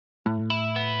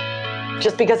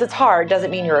Just because it's hard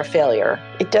doesn't mean you're a failure.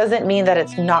 It doesn't mean that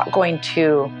it's not going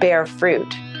to bear fruit.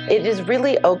 It is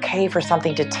really okay for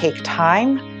something to take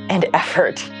time and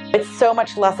effort. It's so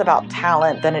much less about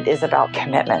talent than it is about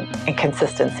commitment and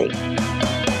consistency.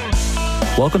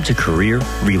 Welcome to Career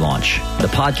Relaunch, the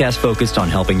podcast focused on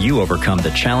helping you overcome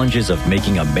the challenges of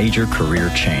making a major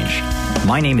career change.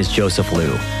 My name is Joseph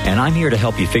Liu, and I'm here to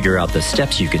help you figure out the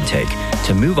steps you can take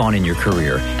to move on in your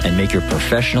career and make your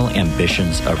professional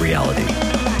ambitions a reality.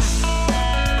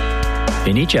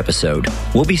 In each episode,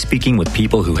 we'll be speaking with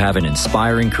people who have an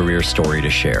inspiring career story to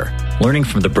share, learning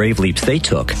from the brave leaps they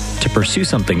took to pursue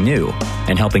something new,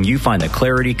 and helping you find the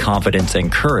clarity, confidence,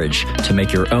 and courage to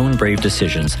make your own brave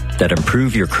decisions that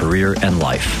improve your career and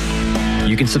life.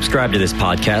 You can subscribe to this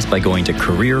podcast by going to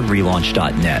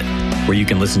careerrelaunch.net, where you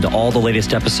can listen to all the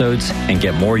latest episodes and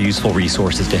get more useful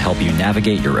resources to help you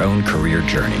navigate your own career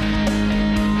journey.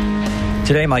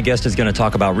 Today, my guest is going to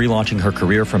talk about relaunching her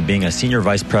career from being a senior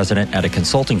vice president at a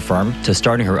consulting firm to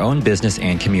starting her own business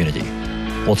and community.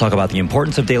 We'll talk about the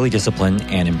importance of daily discipline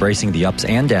and embracing the ups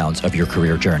and downs of your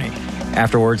career journey.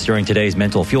 Afterwards, during today's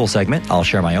Mental Fuel segment, I'll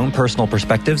share my own personal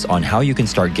perspectives on how you can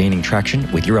start gaining traction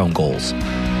with your own goals.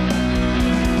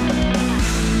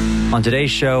 On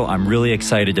today's show, I'm really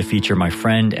excited to feature my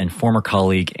friend and former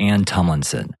colleague, Anne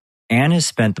Tumlinson. Anne has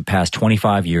spent the past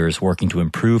 25 years working to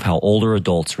improve how older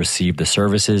adults receive the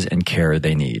services and care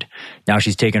they need. Now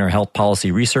she's taken her health policy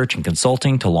research and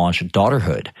consulting to launch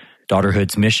Daughterhood.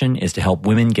 Daughterhood's mission is to help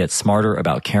women get smarter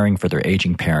about caring for their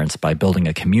aging parents by building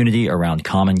a community around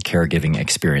common caregiving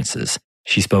experiences.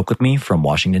 She spoke with me from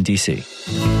Washington, D.C.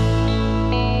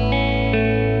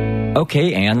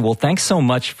 Okay, Anne. Well, thanks so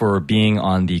much for being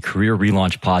on the Career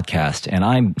Relaunch podcast. And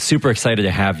I'm super excited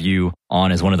to have you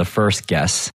on as one of the first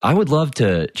guests. I would love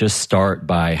to just start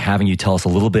by having you tell us a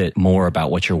little bit more about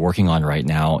what you're working on right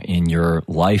now in your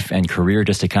life and career,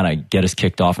 just to kind of get us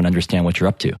kicked off and understand what you're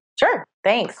up to. Sure.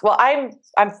 Thanks. Well,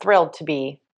 I'm thrilled to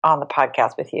be on the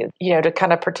podcast with you. To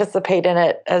kind of participate in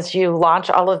it as you launch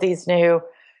all of these new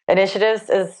initiatives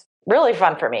is really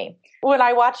fun for me. When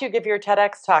I watch you give your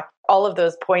TEDx talk, all of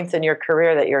those points in your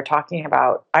career that you're talking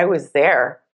about, I was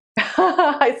there.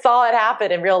 I saw it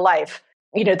happen in real life.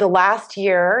 The last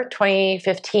year,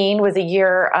 2015, was a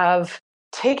year of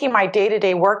taking my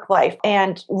day-to-day work life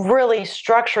and really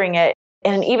structuring it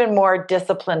in an even more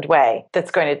disciplined way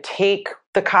that's going to take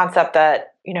the concept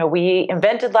that, we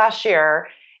invented last year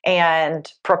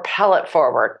and propel it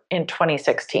forward in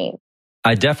 2016.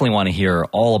 I definitely want to hear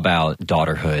all about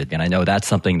Daughterhood. And I know that's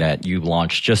something that you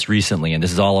launched just recently. And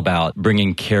this is all about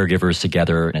bringing caregivers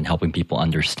together and helping people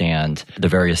understand the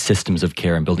various systems of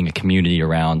care and building a community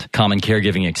around common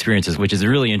caregiving experiences, which is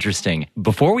really interesting.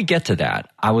 Before we get to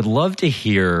that, I would love to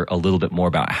hear a little bit more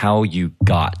about how you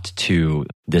got to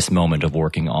this moment of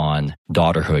working on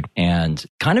Daughterhood. And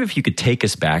kind of if you could take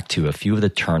us back to a few of the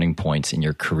turning points in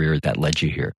your career that led you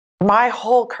here. My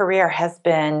whole career has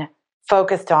been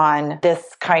focused on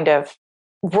this kind of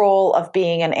role of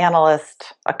being an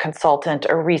analyst, a consultant,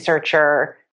 a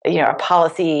researcher, a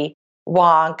policy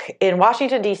wonk in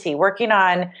Washington, D.C., working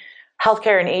on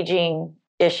healthcare and aging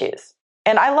issues.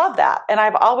 And I love that. And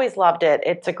I've always loved it.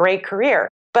 It's a great career.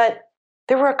 But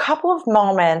there were a couple of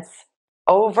moments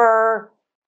over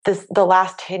the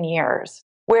last 10 years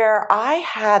where I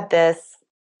had this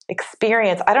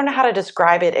experience. I don't know how to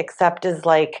describe it except as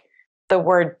like the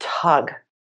word tug.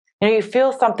 You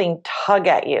feel something tug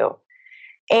at you.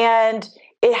 And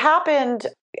it happened,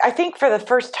 I think, for the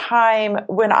first time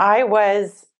when I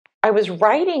was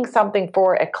writing something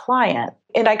for a client.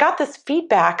 And I got this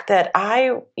feedback that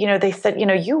they said,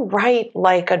 you write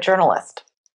like a journalist.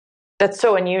 That's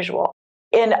so unusual.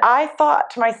 And I thought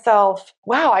to myself,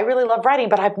 wow, I really love writing,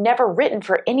 but I've never written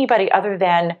for anybody other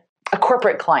than a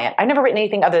corporate client. I've never written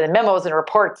anything other than memos and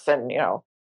reports and,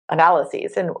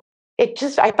 analyses. And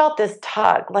I felt this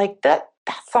tug, like that's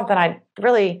something I'd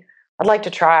like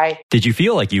to try. Did you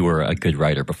feel like you were a good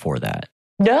writer before that?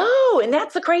 No, and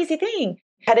that's the crazy thing.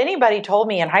 Had anybody told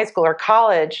me in high school or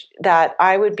college that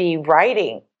I would be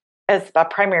writing as a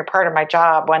primary part of my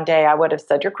job one day, I would have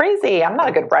said, you're crazy. I'm not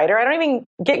a good writer. I don't even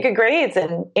get good grades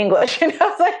in English.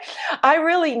 I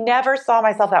really never saw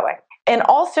myself that way. And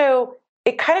also,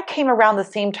 it kind of came around the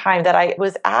same time that I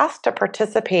was asked to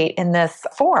participate in this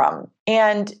forum.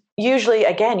 And usually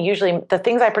the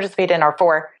things I participate in are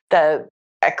for the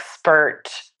expert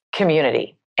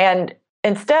community. And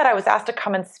instead, I was asked to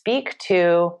come and speak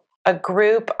to a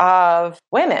group of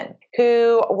women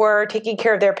who were taking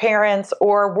care of their parents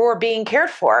or were being cared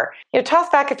for. Toss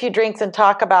back a few drinks and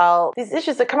talk about these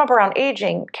issues that come up around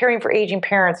aging, caring for aging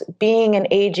parents, being an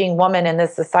aging woman in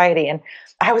this society. And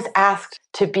I was asked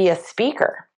to be a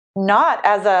speaker, not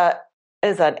as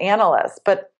an analyst,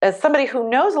 but as somebody who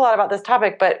knows a lot about this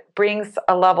topic, but brings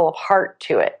a level of heart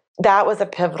to it. That was a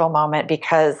pivotal moment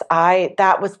because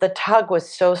the tug was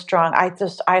so strong.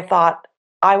 I thought,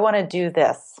 I want to do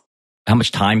this. How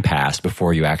much time passed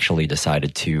before you actually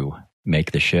decided to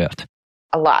make the shift?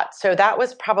 A lot. So that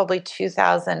was probably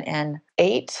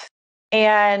 2008.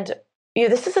 And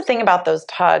this is the thing about those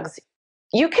tugs.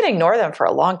 You can ignore them for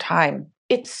a long time.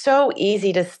 It's so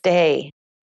easy to stay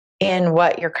in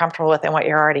what you're comfortable with and what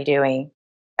you're already doing.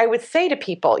 I would say to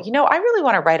people, I really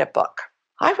want to write a book.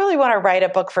 I really want to write a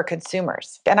book for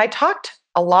consumers. And I talked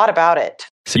a lot about it.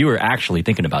 So you were actually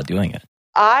thinking about doing it?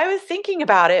 I was thinking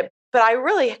about it, but I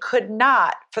really could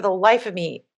not, for the life of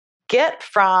me, get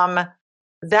from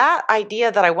that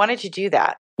idea that I wanted to do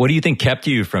that. What do you think kept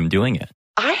you from doing it?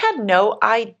 I had no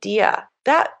idea.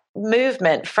 That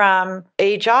movement from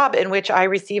a job in which I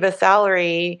receive a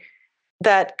salary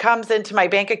that comes into my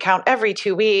bank account every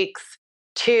 2 weeks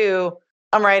to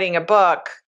I'm writing a book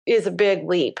is a big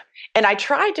leap. And I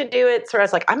tried to do it. So I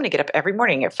was like, I'm going to get up every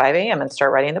morning at 5 a.m. and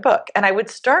start writing the book. And I would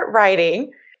start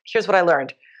writing. Here's what I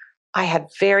learned. I had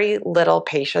very little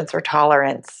patience or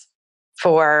tolerance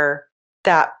for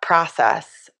that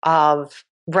process of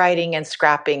writing and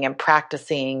scrapping and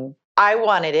practicing. I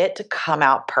wanted it to come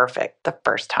out perfect the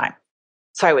first time.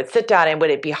 So I would sit down and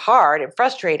would it be hard and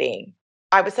frustrating?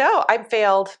 I would say, I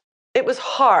failed. It was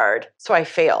hard, so I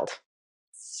failed.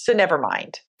 So never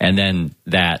mind. And then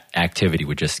that activity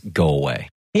would just go away.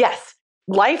 Yes.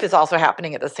 Life is also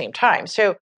happening at the same time.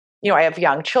 So, I have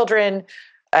young children.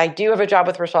 I do have a job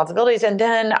with responsibilities. And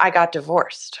then I got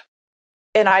divorced.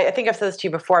 And I think I've said this to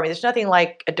you before. There's nothing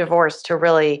like a divorce to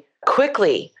really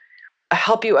quickly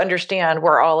help you understand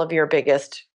where all of your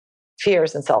biggest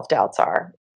fears and self-doubts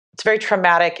are. It's a very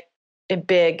traumatic and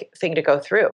big thing to go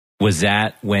through. Was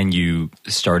that when you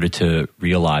started to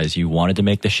realize you wanted to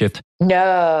make the shift?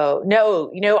 No.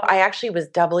 I actually was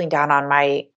doubling down on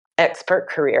my expert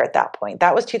career at that point.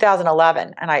 That was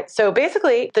 2011. So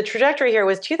basically the trajectory here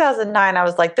was 2009. I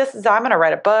was like, I'm going to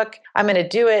write a book. I'm going to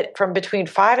do it from between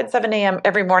 5 and 7 a.m.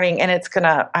 every morning. And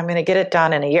I'm going to get it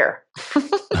done in a year.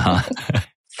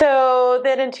 So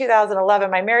then in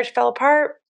 2011, my marriage fell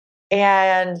apart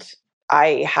and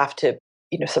I have to,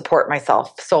 support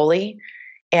myself solely.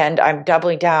 And I'm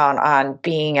doubling down on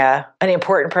being an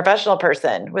important professional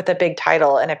person with a big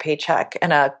title and a paycheck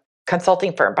and a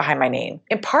consulting firm behind my name.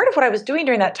 And part of what I was doing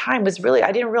during that time was really,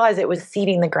 I didn't realize it was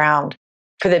seeding the ground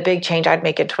for the big change I'd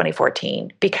make in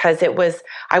 2014, because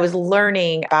I was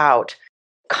learning about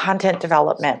content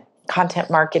development, content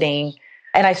marketing,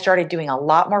 and I started doing a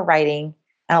lot more writing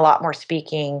and a lot more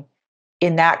speaking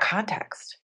in that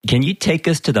context. Can you take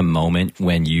us to the moment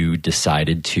when you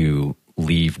decided to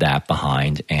leave that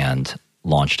behind and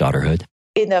launch Daughterhood?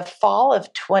 In the fall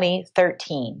of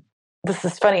 2013, this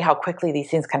is funny how quickly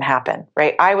these things can happen,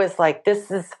 right? I was like,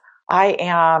 I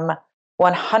am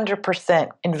 100%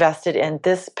 invested in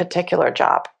this particular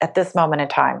job at this moment in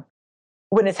time.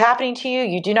 When it's happening to you,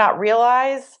 you do not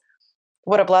realize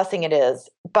what a blessing it is.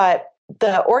 But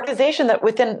the organization that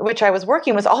within which I was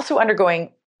working was also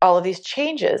undergoing all of these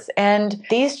changes. And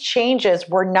these changes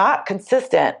were not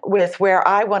consistent with where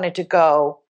I wanted to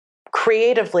go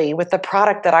creatively with the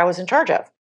product that I was in charge of.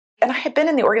 And I had been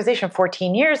in the organization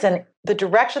 14 years, and the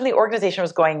direction the organization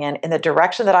was going in and the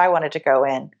direction that I wanted to go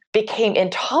in became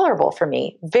intolerable for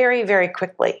me very, very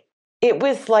quickly. It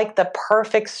was like the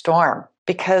perfect storm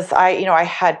because I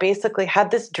had basically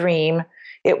had this dream.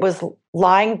 It was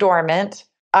lying dormant.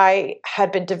 I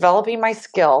had been developing my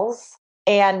skills.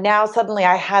 And now suddenly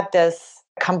I had this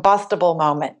combustible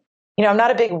moment. I'm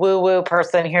not a big woo-woo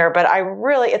person here, but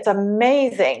it's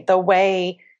amazing the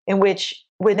way in which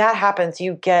when that happens,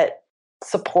 you get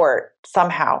support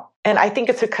somehow. And I think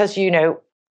it's because,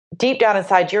 deep down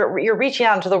inside, you're reaching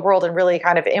out into the world and really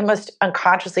kind of almost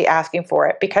unconsciously asking for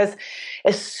it. Because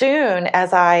as soon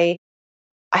as I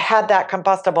had that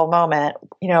combustible moment,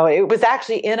 it was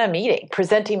actually in a meeting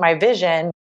presenting my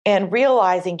vision and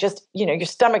realizing just, your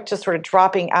stomach just sort of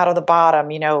dropping out of the bottom,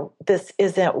 this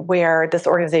isn't where this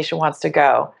organization wants to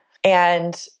go.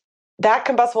 And that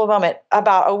combustible moment,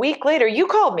 about a week later, you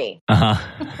called me.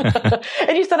 Uh-huh.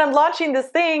 And you said, I'm launching this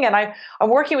thing and I'm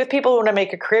working with people who want to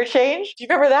make a career change. Do you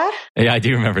remember that? Yeah, I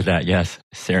do remember that. Yes.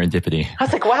 Serendipity. I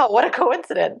was like, wow, what a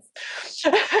coincidence.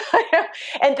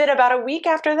 And then about a week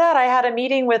after that, I had a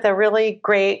meeting with a really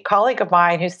great colleague of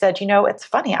mine who said, it's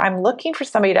funny, I'm looking for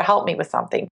somebody to help me with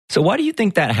something. So why do you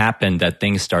think that happened, that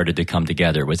things started to come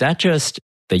together? Was that just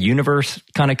the universe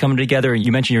kind of coming together?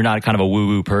 You mentioned you're not kind of a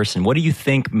woo-woo person. What do you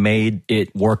think made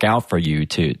it work out for you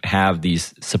to have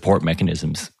these support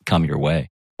mechanisms come your way?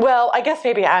 Well, I guess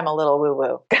maybe I'm a little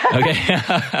woo-woo. Okay.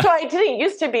 So I didn't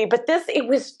used to be, but it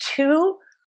was too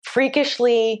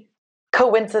freakishly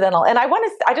coincidental. And I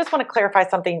just want to clarify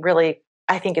something really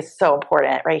I think is so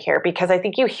important right here, because I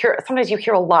think sometimes you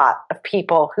hear a lot of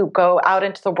people who go out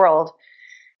into the world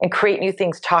and create new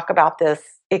things talk about this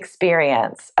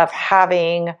experience of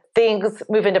having things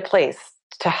move into place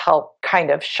to help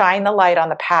kind of shine the light on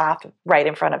the path right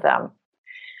in front of them.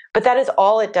 But that is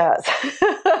all it does.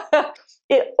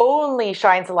 It only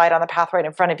shines the light on the path right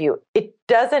in front of you. It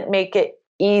doesn't make it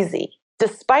easy.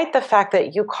 Despite the fact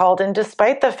that you called, and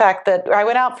despite the fact that I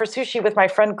went out for sushi with my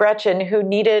friend Gretchen, who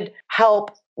needed help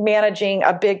managing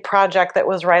a big project that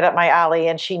was right up my alley,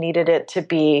 and she needed it to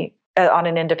be on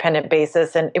an independent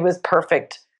basis, and it was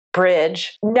perfect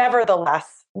bridge.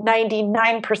 Nevertheless,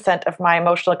 99% of my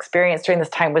emotional experience during this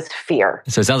time was fear.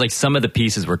 So it sounds like some of the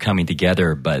pieces were coming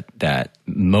together, but that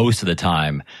most of the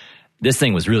time, this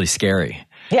thing was really scary.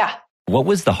 Yeah. What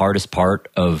was the hardest part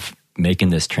of making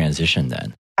this transition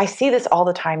then? I see this all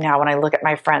the time now when I look at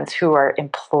my friends who are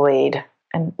employed.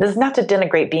 And this is not to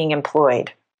denigrate being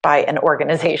employed by an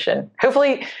organization.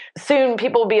 Hopefully soon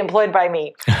people will be employed by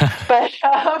me. But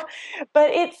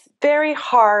it's very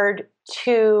hard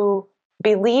to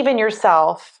believe in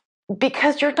yourself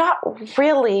because you're not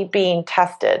really being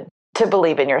tested to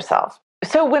believe in yourself.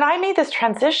 So when I made this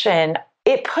transition,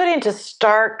 it put into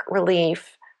stark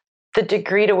relief the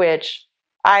degree to which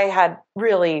I had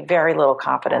really very little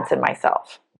confidence in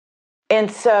myself. And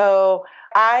so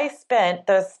I spent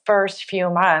those first few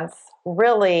months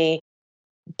really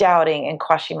doubting and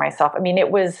questioning myself. I mean,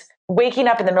 it was waking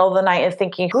up in the middle of the night and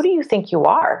thinking, who do you think you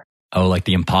are? Oh, like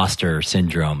the imposter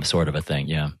syndrome sort of a thing.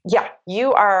 Yeah. Yeah.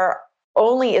 You are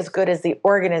only as good as the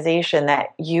organization that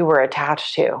you were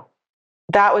attached to.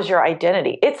 That was your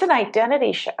identity. It's an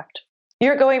identity shift.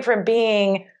 You're going from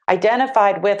being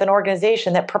identified with an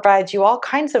organization that provides you all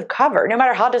kinds of cover, no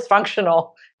matter how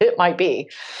dysfunctional it might be.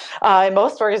 And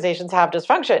most organizations have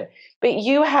dysfunction, but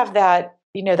you have that,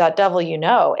 that devil,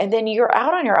 and then you're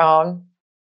out on your own,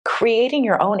 creating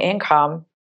your own income,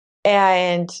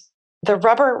 and the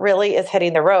rubber really is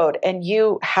hitting the road, and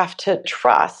you have to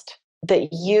trust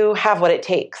that you have what it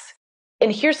takes.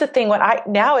 And here's the thing,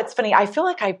 now it's funny, I feel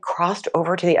like I've crossed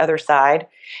over to the other side.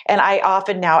 And I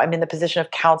often now am in the position of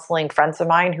counseling friends of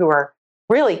mine who are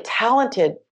really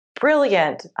talented,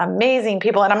 brilliant, amazing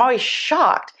people. And I'm always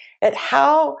shocked at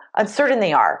how uncertain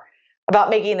they are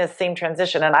about making this same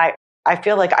transition. And I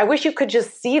feel like I wish you could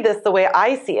just see this the way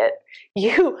I see it.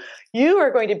 You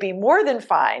are going to be more than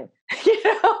fine.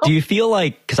 Do you feel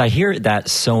like, because I hear that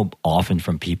so often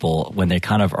from people when they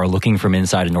kind of are looking from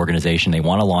inside an organization, they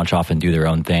want to launch off and do their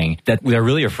own thing, that they're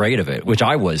really afraid of it, which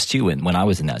I was too. And when I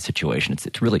was in that situation,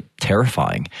 it's really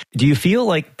terrifying. Do you feel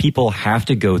like people have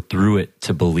to go through it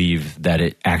to believe that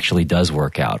it actually does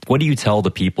work out? What do you tell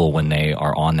the people when they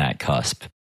are on that cusp?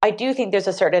 I do think there's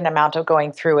a certain amount of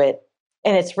going through it.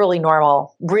 And it's really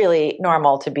normal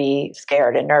to be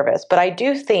scared and nervous. But I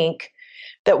do think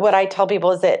that what I tell people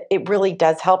is that it really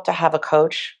does help to have a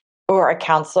coach or a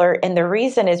counselor. And the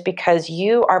reason is because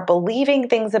you are believing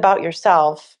things about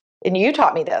yourself. And you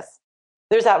taught me this.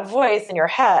 There's that voice in your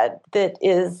head that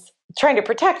is trying to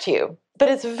protect you, but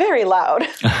it's very loud.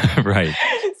 Right.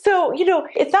 So,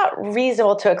 it's not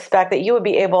reasonable to expect that you would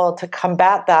be able to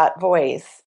combat that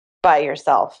voice by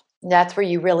yourself. That's where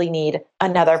you really need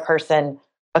another person,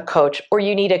 a coach, or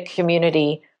you need a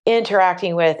community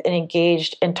interacting with and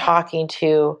engaged in talking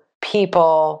to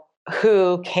people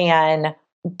who can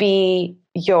be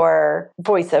your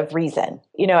voice of reason,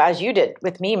 as you did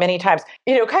with me many times,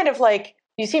 kind of like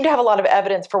you seem to have a lot of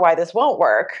evidence for why this won't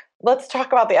work. Let's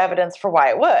talk about the evidence for why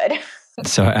it would.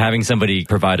 So having somebody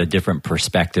provide a different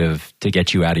perspective to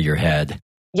get you out of your head.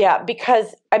 Yeah,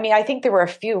 because I think there were a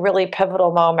few really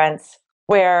pivotal moments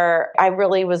where I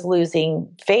really was losing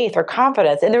faith or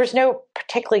confidence. And there was no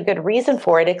particularly good reason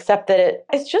for it, except that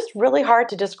it's just really hard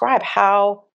to describe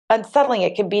how unsettling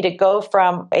it can be to go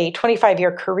from a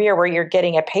 25-year career where you're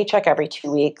getting a paycheck every 2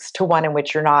 weeks to one in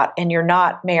which you're not, and you're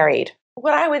not married.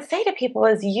 What I would say to people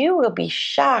is you will be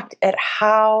shocked at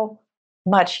how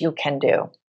much you can do.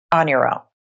 on your own.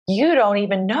 You don't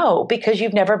even know because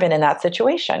you've never been in that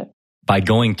situation. By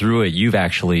going through it, you've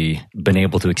actually been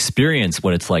able to experience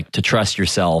what it's like to trust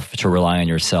yourself, to rely on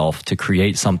yourself, to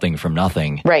create something from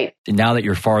nothing. Right. Now that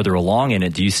you're farther along in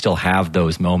it, do you still have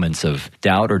those moments of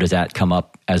doubt, or does that come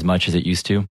up as much as it used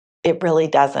to? It really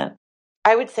doesn't.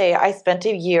 I would say I spent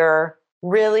a year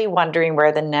really wondering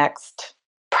where the next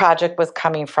project was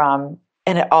coming from,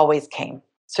 and it always came.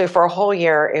 So for a whole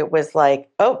year, it was like,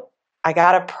 oh, I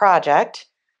got a project.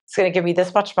 It's going to give me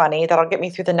this much money. That'll get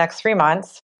me through the next 3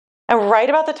 months. And right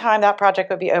about the time that project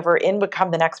would be over, in would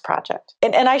come the next project.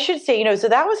 And I should say, so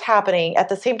that was happening at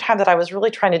the same time that I was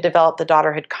really trying to develop the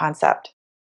daughterhood concept.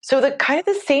 So the kind of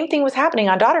the same thing was happening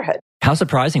on daughterhood. How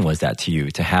surprising was that to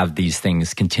you to have these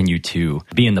things continue to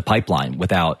be in the pipeline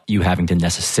without you having to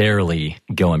necessarily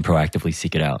go and proactively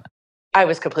seek it out? I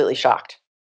was completely shocked.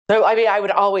 So, I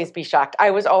would always be shocked.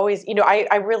 I was always,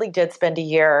 I really did spend a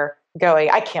year going,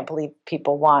 I can't believe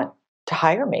people want to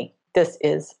hire me. This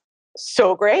is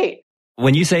so great.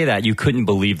 When you say that you couldn't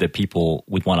believe that people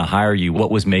would want to hire you,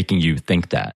 what was making you think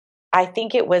that? I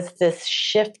think it was this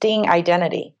shifting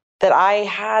identity that I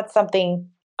had something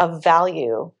of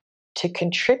value to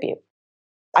contribute.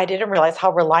 I didn't realize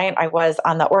how reliant I was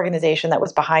on the organization that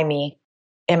was behind me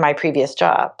in my previous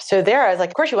job. So there I was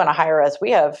like, of course you want to hire us.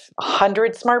 We have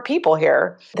 100 smart people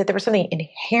here. That there was something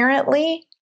inherently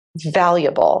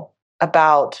valuable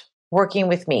about working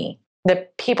with me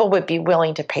that people would be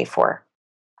willing to pay for.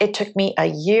 It took me a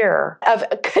year of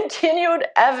continued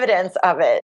evidence of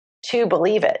it to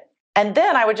believe it. And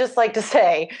then I would just like to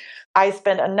say, I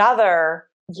spent another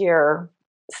year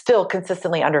still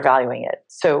consistently undervaluing it.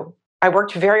 So I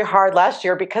worked very hard last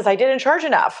year because I didn't charge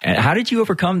enough. And how did you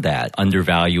overcome that?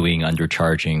 Undervaluing,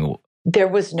 undercharging? There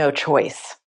was no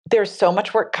choice. There's so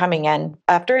much work coming in.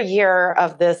 After a year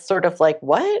of this sort of like,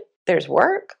 what? There's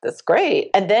work? That's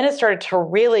great. And then it started to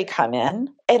really come in.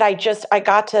 And I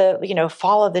got to,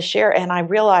 follow the share, and I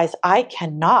realized I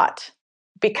cannot,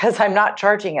 because I'm not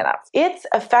charging enough. It's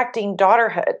affecting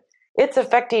daughterhood. It's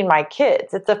affecting my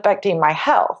kids. It's affecting my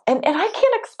health. And I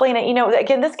can't explain it.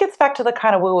 Again, this gets back to the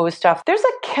kind of woo-woo stuff. There's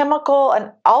a chemical,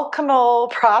 an alchemical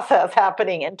process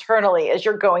happening internally as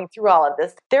you're going through all of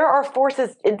this. There are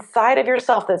forces inside of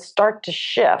yourself that start to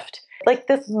shift. Like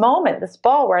this moment, this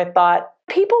ball where I thought,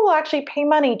 people will actually pay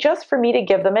money just for me to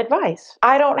give them advice.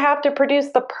 I don't have to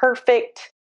produce the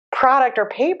perfect product or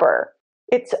paper.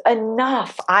 It's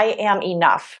enough. I am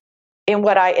enough in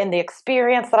the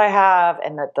experience that I have,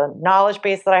 and the knowledge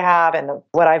base that I have, and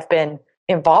what I've been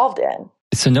involved in.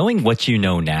 So knowing what you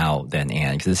know now then,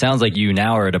 Anne, because it sounds like you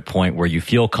now are at a point where you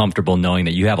feel comfortable knowing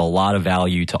that you have a lot of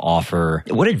value to offer.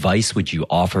 What advice would you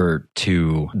offer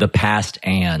to the past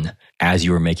Anne as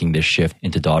you were making this shift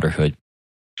into daughterhood?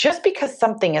 Just because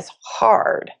something is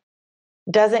hard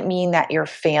doesn't mean that you're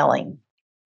failing.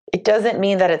 It doesn't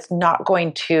mean that it's not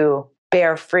going to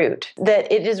bear fruit,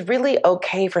 that it is really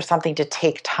okay for something to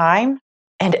take time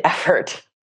and effort.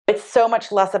 It's so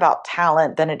much less about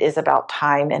talent than it is about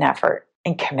time and effort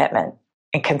and commitment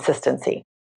and consistency.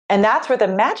 And that's where the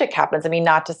magic happens.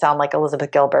 Not to sound like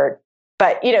Elizabeth Gilbert,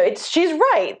 but she's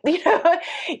right.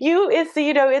 It's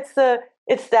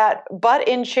that butt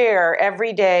in chair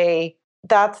every day.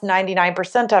 That's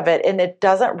 99% of it. And it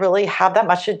doesn't really have that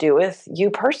much to do with you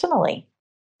personally.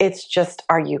 It's just,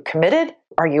 are you committed?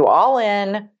 Are you all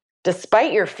in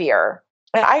despite your fear?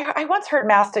 And I once heard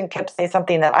Mastin Kipp say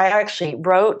something that I actually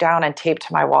wrote down and taped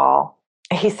to my wall.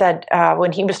 He said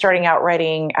when he was starting out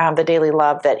writing The Daily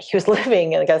Love that he was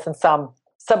living, I guess, in some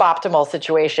suboptimal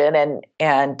situation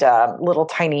and little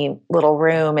tiny little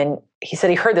room. And he said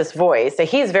he heard this voice. So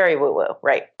he's very woo-woo,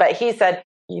 right? But he said,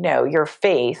 your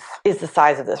faith is the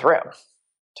size of this room.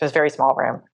 So it's a very small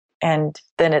room. And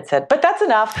then it said, but that's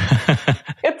enough.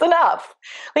 It's enough.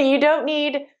 Like you don't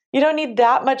need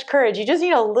that much courage. You just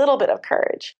need a little bit of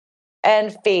courage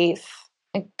and faith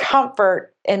and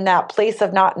comfort in that place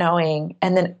of not knowing.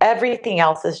 And then everything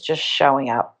else is just showing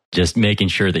up. Just making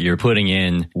sure that you're putting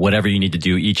in whatever you need to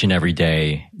do each and every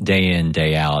day in,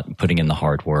 day out, putting in the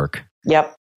hard work.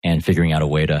 Yep. And figuring out a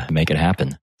way to make it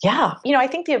happen. Yeah. I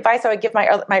think the advice I would give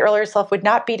my earlier self would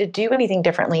not be to do anything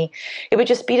differently. It would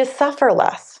just be to suffer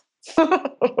less.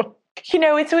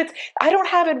 It's I don't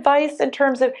have advice in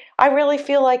terms of, I really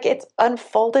feel like it's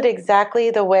unfolded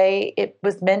exactly the way it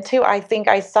was meant to. I think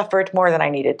I suffered more than I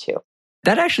needed to.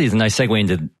 That actually is a nice segue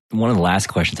into one of the last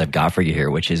questions I've got for you here,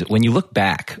 which is when you look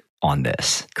back on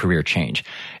this career change,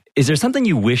 is there something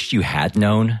you wished you had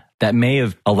known that may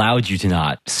have allowed you to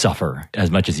not suffer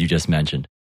as much as you just mentioned?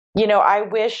 I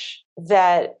wish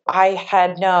that I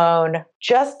had known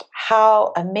just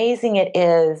how amazing it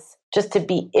is just to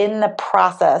be in the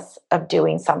process of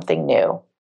doing something new,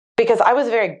 because I was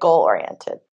very goal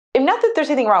oriented. And not that there's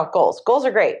anything wrong with goals. Goals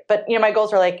are great. But, my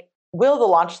goals are like, will the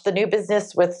launch the new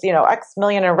business with, X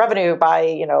million in revenue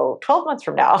by, 12 months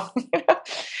from now.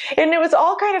 And it was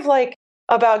all kind of like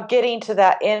about getting to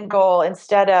that end goal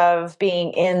instead of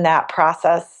being in that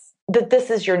process, that this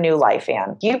is your new life,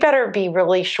 Anne. You better be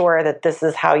really sure that this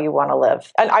is how you want to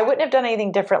live. And I wouldn't have done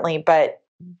anything differently, but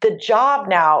the job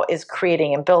now is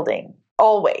creating and building,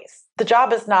 always. The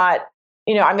job is not,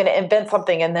 I'm going to invent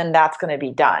something and then that's going to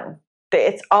be done.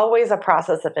 It's always a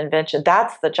process of invention.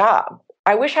 That's the job.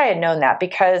 I wish I had known that,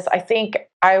 because I think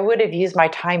I would have used my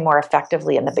time more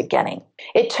effectively in the beginning.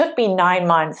 It took me 9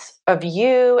 months of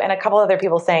you and a couple other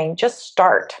people saying, just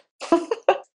start.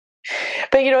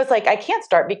 But, it's like, I can't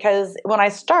start, because when I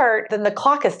start, then the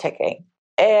clock is ticking.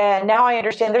 And now I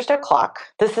understand there's no clock.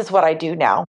 This is what I do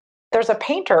now. There's a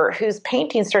painter whose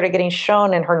painting started getting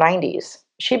shown in her 90s.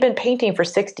 She'd been painting for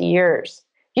 60 years.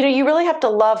 You really have to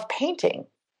love painting.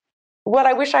 What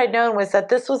I wish I'd known was that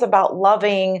this was about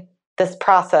loving this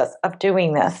process of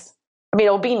doing this. I mean,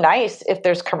 it'll be nice if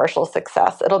there's commercial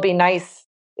success. It'll be nice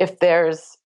if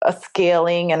there's a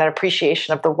scaling and an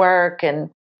appreciation of the work, and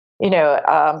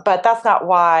but that's not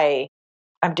why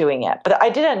I'm doing it. But I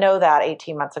didn't know that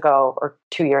 18 months ago or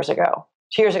 2 years ago.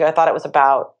 2 years ago, I thought it was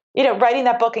about writing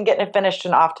that book and getting it finished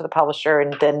and off to the publisher,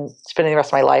 and then spending the rest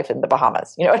of my life in the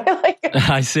Bahamas.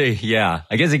 I see. Yeah.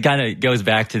 I guess it kind of goes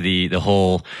back to the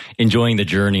whole enjoying the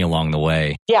journey along the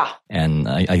way. Yeah. And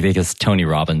I think as Tony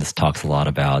Robbins talks a lot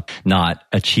about not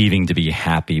achieving to be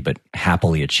happy, but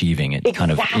happily achieving it,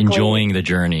 kind of enjoying the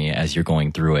journey as you're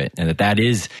going through it. And that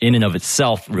is in and of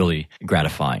itself really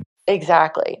gratifying.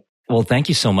 Exactly. Well, thank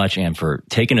you so much, Anne, for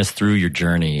taking us through your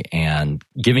journey and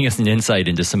giving us an insight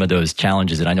into some of those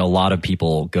challenges that I know a lot of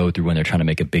people go through when they're trying to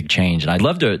make a big change. And I'd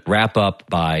love to wrap up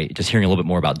by just hearing a little bit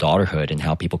more about Daughterhood and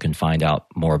how people can find out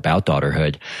more about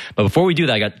Daughterhood. But before we do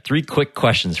that, I got 3 quick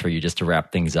questions for you just to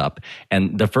wrap things up.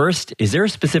 And the first, is there a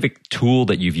specific tool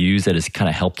that you've used that has kind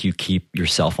of helped you keep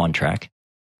yourself on track?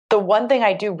 The one thing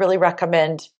I do really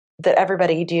recommend that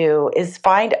everybody do is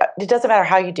it doesn't matter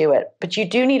how you do it, but you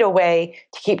do need a way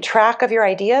to keep track of your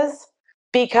ideas,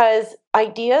 because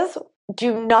ideas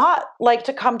do not like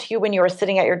to come to you when you are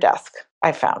sitting at your desk,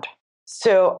 I've found.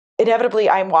 So inevitably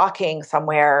I'm walking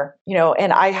somewhere,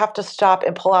 and I have to stop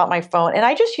and pull out my phone, and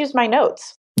I just use my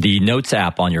notes. The Notes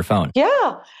app on your phone.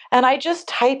 Yeah. And I just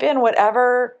type in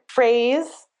whatever phrase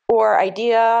or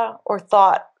idea or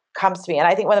thought comes to me. And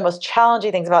I think one of the most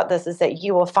challenging things about this is that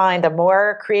you will find the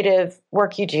more creative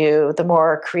work you do, the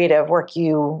more creative work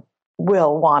you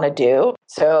will want to do.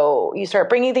 So you start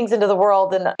bringing things into the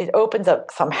world, and it opens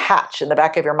up some hatch in the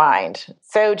back of your mind.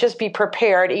 So just be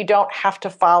prepared. You don't have to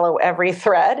follow every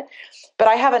thread, but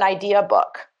I have an idea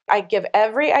book. I give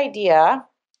every idea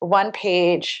 1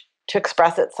 page to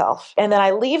express itself. And then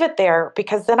I leave it there,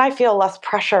 because then I feel less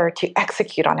pressure to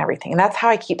execute on everything. And that's how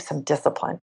I keep some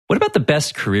discipline. What about the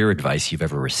best career advice you've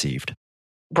ever received?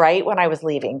 Right when I was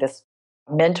leaving, this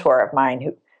mentor of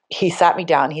mine, he sat me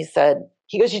down, he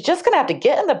goes, you're just going to have to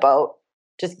get in the boat.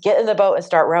 Just get in the boat and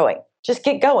start rowing. Just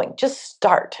get going. Just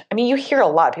start. I mean, you hear a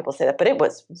lot of people say that, but it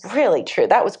was really true.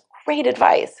 That was great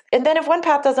advice. And then if one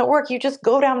path doesn't work, you just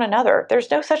go down another.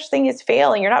 There's no such thing as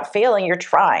failing. You're not failing, you're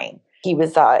trying. He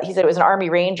said it was an Army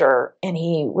Ranger, and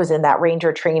he was in that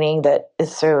Ranger training that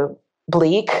is so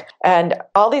bleak, and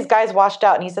all these guys washed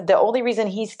out, and he said the only reason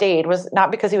he stayed was not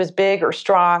because he was big or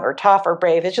strong or tough or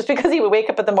brave. It's just because he would wake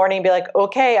up in the morning and be like,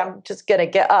 okay, I'm just gonna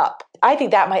get up. I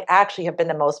think that might actually have been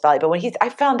the most valuable. I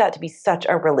found that to be such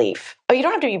a relief. Oh, you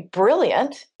don't have to be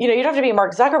brilliant. You don't have to be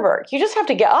Mark Zuckerberg. You just have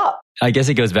to get up. I guess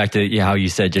it goes back to how you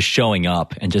said just showing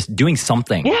up and just doing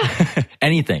something. Yeah.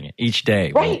 Anything each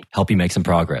day will help you make some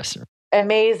progress.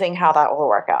 Amazing how that will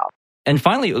work out. And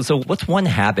finally, so what's one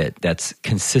habit that's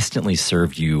consistently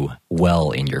served you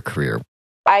well in your career?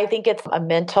 I think it's a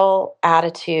mental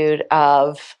attitude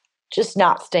of just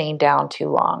not staying down too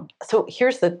long. So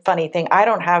here's the funny thing. I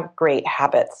don't have great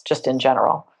habits just in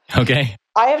general. Okay.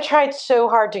 I have tried so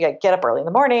hard to get up early in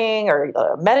the morning or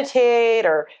meditate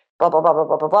or blah, blah, blah, blah,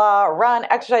 blah, blah, blah, or run,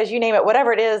 exercise, you name it,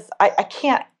 whatever it is. I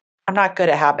can't. I'm not good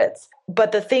at habits.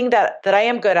 But the thing that I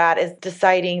am good at is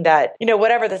deciding that,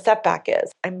 whatever the setback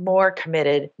is, I'm more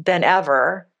committed than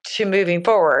ever to moving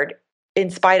forward in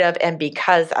spite of and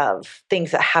because of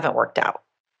things that haven't worked out.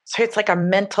 So it's like a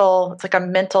mental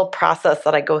process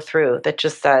that I go through that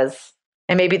just says,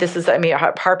 and maybe this is,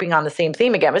 harping on the same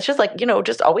theme again. It's just like,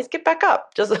 just always get back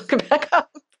up. Just get back up.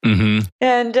 Mm-hmm.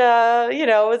 And,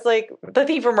 it's like the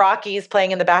theme from Rocky is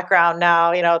playing in the background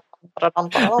now,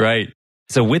 Right.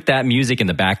 So with that music in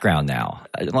the background now,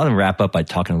 I want to wrap up by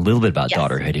talking a little bit about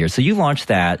Daughterhood here. So you launched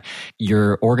that,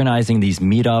 you're organizing these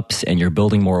meetups and you're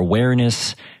building more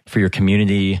awareness for your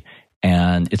community,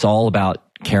 and it's all about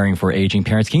caring for aging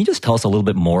parents. Can you just tell us a little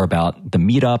bit more about the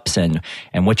meetups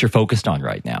and what you're focused on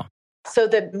right now? So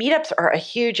the meetups are a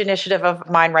huge initiative of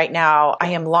mine right now.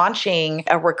 I am launching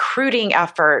a recruiting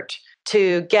effort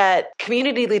to get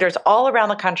community leaders all around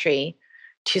the country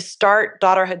to start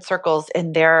Daughterhood circles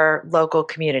in their local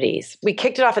communities. We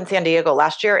kicked it off in San Diego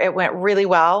last year. It went really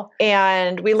well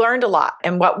and we learned a lot.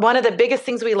 And one of the biggest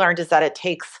things we learned is that it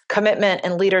takes commitment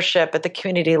and leadership at the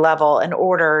community level in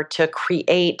order to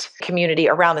create community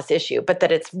around this issue, but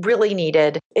that it's really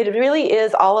needed. It really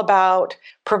is all about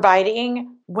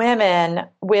providing women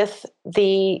with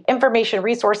the information,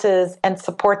 resources, and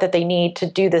support that they need to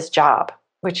do this job,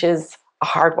 which is a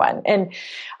hard one. And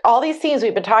all these themes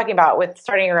we've been talking about with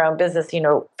starting your own business,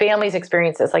 families'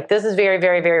 experiences, like this is very,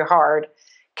 very, very hard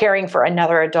caring for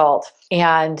another adult.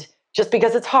 And just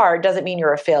because it's hard doesn't mean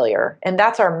you're a failure. And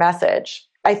that's our message.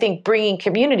 I think bringing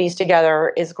communities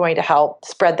together is going to help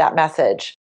spread that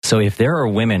message. So if there are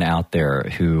women out there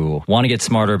who want to get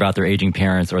smarter about their aging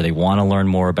parents, or they want to learn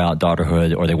more about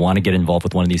Daughterhood, or they want to get involved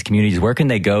with one of these communities, where can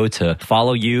they go to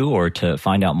follow you or to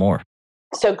find out more?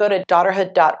 So go to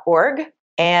daughterhood.org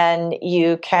and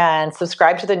you can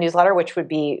subscribe to the newsletter, which would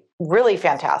be really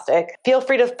fantastic. Feel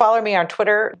free to follow me on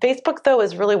Twitter. Facebook, though,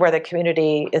 is really where the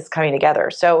community is coming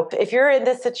together. So if you're in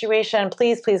this situation,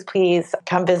 please, please, please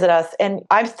come visit us. And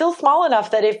I'm still small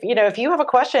enough that if you have a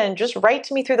question, just write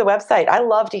to me through the website. I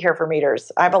love to hear from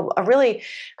readers. I have a really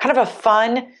kind of a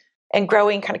fun and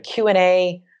growing kind of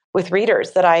Q&A with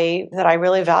readers that I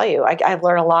really value. I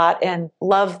learn a lot and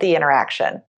love the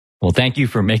interaction. Well, thank you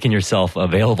for making yourself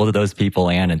available to those people,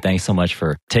 Anne, and thanks so much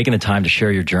for taking the time to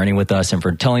share your journey with us and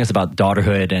for telling us about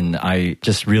Daughterhood. And I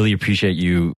just really appreciate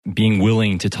you being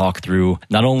willing to talk through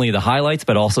not only the highlights,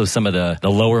 but also some of the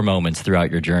lower moments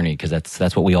throughout your journey, because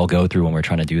that's what we all go through when we're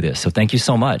trying to do this. So thank you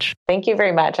so much. Thank you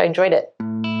very much. I enjoyed it.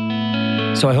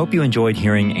 So I hope you enjoyed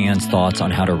hearing Anne's thoughts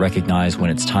on how to recognize when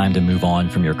it's time to move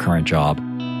on from your current job,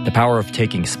 the power of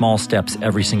taking small steps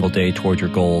every single day toward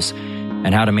your goals,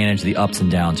 and how to manage the ups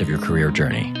and downs of your career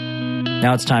journey.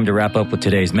 Now it's time to wrap up with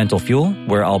today's Mental Fuel,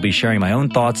 where I'll be sharing my own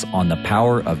thoughts on the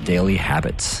power of daily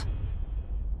habits.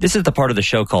 This is the part of the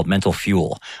show called Mental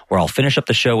Fuel, where I'll finish up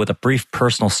the show with a brief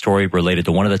personal story related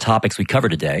to one of the topics we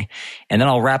covered today, and then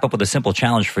I'll wrap up with a simple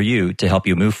challenge for you to help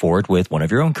you move forward with one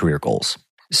of your own career goals.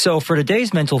 So for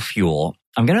today's Mental Fuel,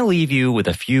 I'm going to leave you with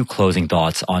a few closing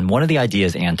thoughts on one of the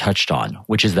ideas Anne touched on,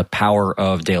 which is the power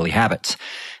of daily habits.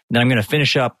 Then I'm going to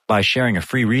finish up by sharing a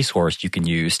free resource you can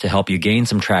use to help you gain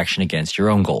some traction against your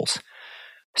own goals.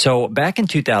 So back in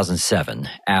 2007,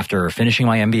 after finishing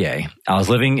my MBA, I was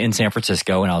living in San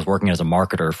Francisco and I was working as a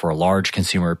marketer for a large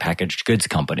consumer packaged goods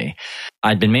company.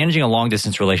 I'd been managing a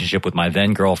long-distance relationship with my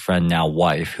then-girlfriend, now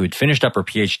wife, who had finished up her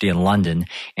PhD in London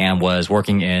and was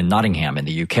working in Nottingham in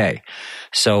the UK.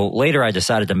 So later I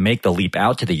decided to make the leap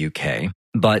out to the UK,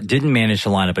 but didn't manage to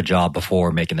line up a job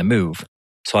before making the move.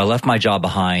 So I left my job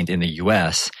behind in the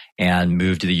US and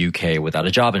moved to the UK without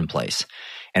a job in place.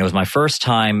 And it was my first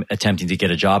time attempting to get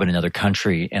a job in another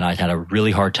country, and I'd had a really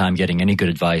hard time getting any good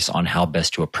advice on how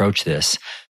best to approach this.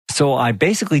 So I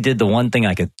basically did the one thing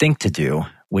I could think to do,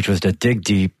 which was to dig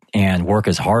deep and work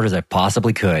as hard as I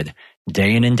possibly could,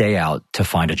 day in and day out, to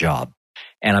find a job.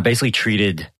 And I basically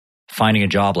treated finding a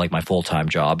job like my full-time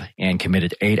job and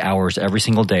committed 8 hours every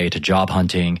single day to job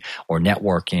hunting or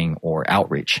networking or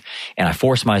outreach. And I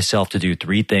forced myself to do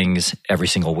 3 things every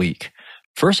single week.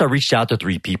 First, I reached out to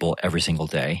 3 people every single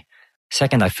day.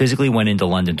 Second, I physically went into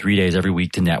London 3 days every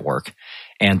week to network.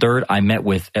 And third, I met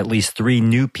with at least 3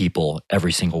 new people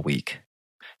every single week.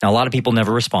 Now, a lot of people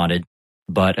never responded,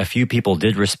 but a few people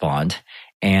did respond,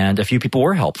 and a few people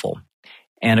were helpful.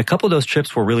 And a couple of those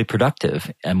trips were really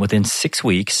productive. And within 6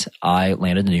 weeks, I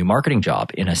landed a new marketing job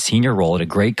in a senior role at a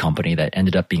great company that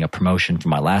ended up being a promotion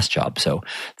from my last job. So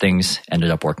things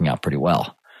ended up working out pretty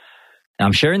well. Now,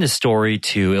 I'm sharing this story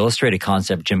to illustrate a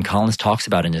concept Jim Collins talks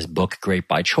about in his book, Great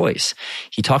by Choice.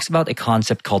 He talks about a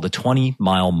concept called the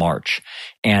 20-mile march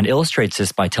and illustrates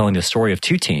this by telling the story of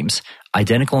 2 teams,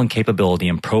 identical in capability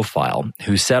and profile,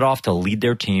 who set off to lead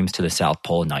their teams to the South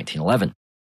Pole in 1911.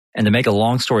 And to make a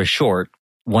long story short,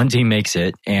 one team makes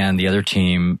it and the other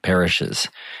team perishes.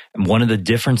 And one of the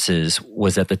differences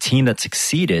was that the team that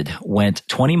succeeded went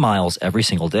 20 miles every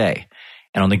single day.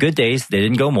 And on the good days, they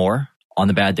didn't go more. On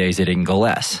the bad days, they didn't go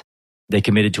less. They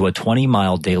committed to a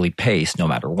 20-mile daily pace no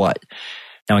matter what.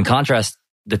 Now, in contrast,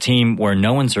 The team where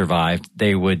no one survived,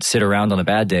 they would sit around on the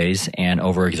bad days and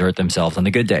overexert themselves on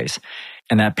the good days.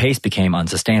 And that pace became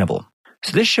unsustainable.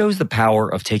 So this shows the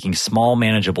power of taking small,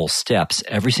 manageable steps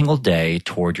every single day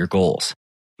toward your goals.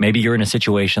 Maybe you're in a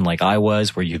situation like I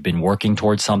was where you've been working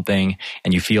towards something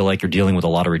and you feel like you're dealing with a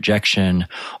lot of rejection,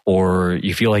 or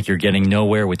you feel like you're getting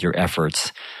nowhere with your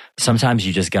efforts. Sometimes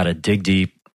you just got to dig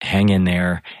deep, hang in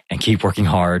there, and keep working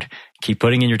hard. Keep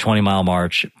putting in your 20-mile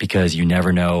march, because you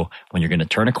never know when you're going to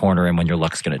turn a corner and when your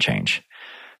luck's going to change.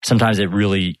 Sometimes it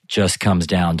really just comes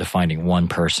down to finding one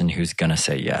person who's going to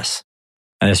say yes.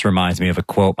 And this reminds me of a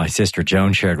quote my sister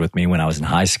Joan shared with me when I was in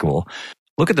high school.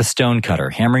 Look at the stonecutter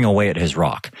hammering away at his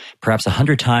rock, perhaps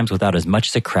 100 times without as much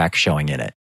as a crack showing in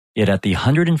it. Yet at the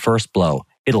 101st blow,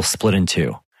 it'll split in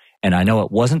two. And I know it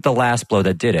wasn't the last blow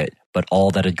that did it, but all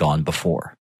that had gone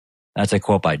before. That's a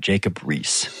quote by Jacob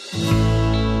Riis.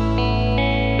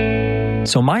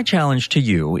 So my challenge to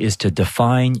you is to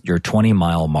define your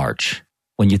 20-mile march.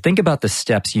 When you think about the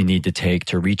steps you need to take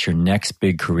to reach your next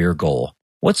big career goal,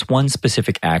 what's one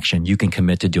specific action you can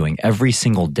commit to doing every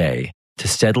single day to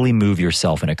steadily move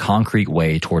yourself in a concrete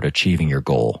way toward achieving your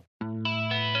goal?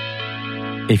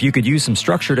 If you could use some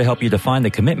structure to help you define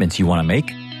the commitments you want to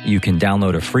make, you can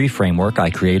download a free framework I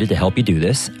created to help you do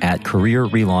this at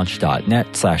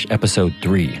careerrelaunch.net/episode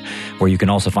 3, where you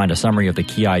can also find a summary of the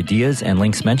key ideas and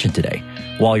links mentioned today.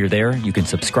 While you're there, you can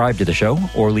subscribe to the show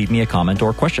or leave me a comment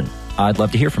or question. I'd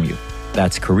love to hear from you.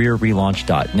 That's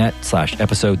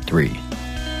careerrelaunch.net/episode 3.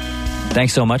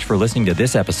 Thanks so much for listening to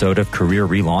this episode of Career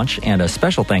Relaunch, and a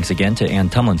special thanks again to Ann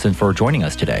Tumlinson for joining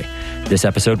us today. This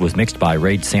episode was mixed by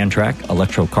Raid Sandtrack.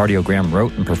 Electrocardiogram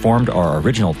wrote and performed our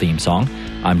original theme song.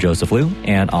 I'm Joseph Liu,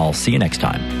 and I'll see you next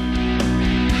time.